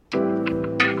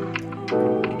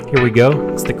Here we go.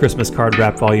 It's the Christmas Card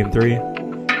Wrap Volume 3.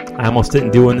 I almost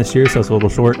didn't do one this year, so it's a little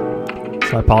short.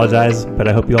 So I apologize, but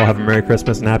I hope you all have a Merry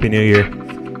Christmas and Happy New Year.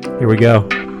 Here we go.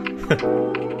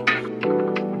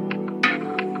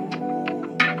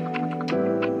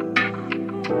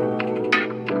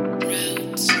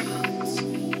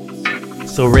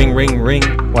 So ring, ring,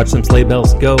 ring, watch some sleigh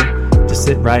bells go. Just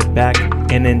sit right back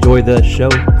and enjoy the show.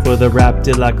 For the Wrap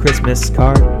de la Christmas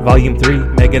Card, Volume 3,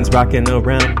 Megan's rocking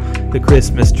around the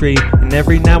Christmas tree. And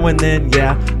every now and then,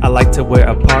 yeah, I like to wear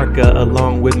a parka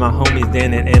along with my homies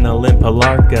Dan and Anna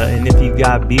Palarka. And if you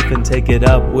got beef, then take it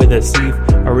up with a Steve.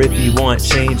 Or if you want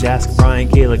change, ask Brian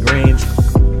Kayla Grange.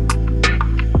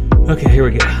 Okay, here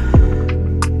we go.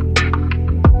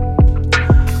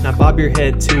 Now bob your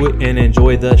head to it and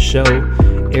enjoy the show.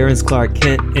 Erin's Clark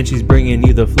Kent and she's bringing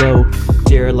you the flow.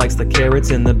 Jared likes the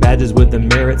carrots and the badges with the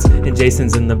merits. And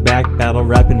Jason's in the back battle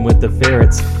rapping with the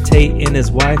ferrets. Tate and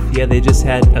his wife, yeah, they just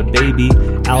had a baby.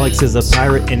 Alex is a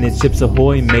pirate and it's Chips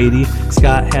Ahoy matey.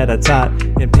 Scott had a tot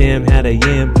and Pam had a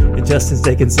yam. And Justin's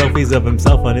taking selfies of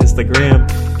himself on Instagram.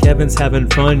 Kevin's having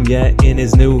fun, yeah, in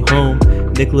his new home.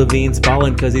 Nick Levine's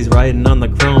ballin' cause he's riding on the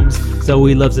chromes.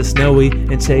 Zoe loves it snowy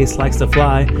and Chase likes to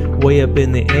fly way up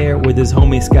in the air with his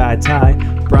homie Sky Ty.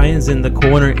 Brian's in the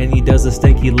corner and he does a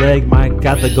stinky leg. Mike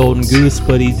got the golden goose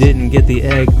but he didn't get the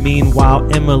egg.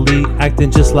 Meanwhile Emily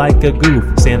acting just like a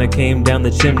goof. Santa came down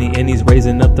the chimney and he's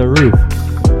raising up the roof.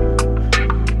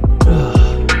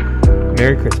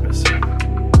 Merry Christmas.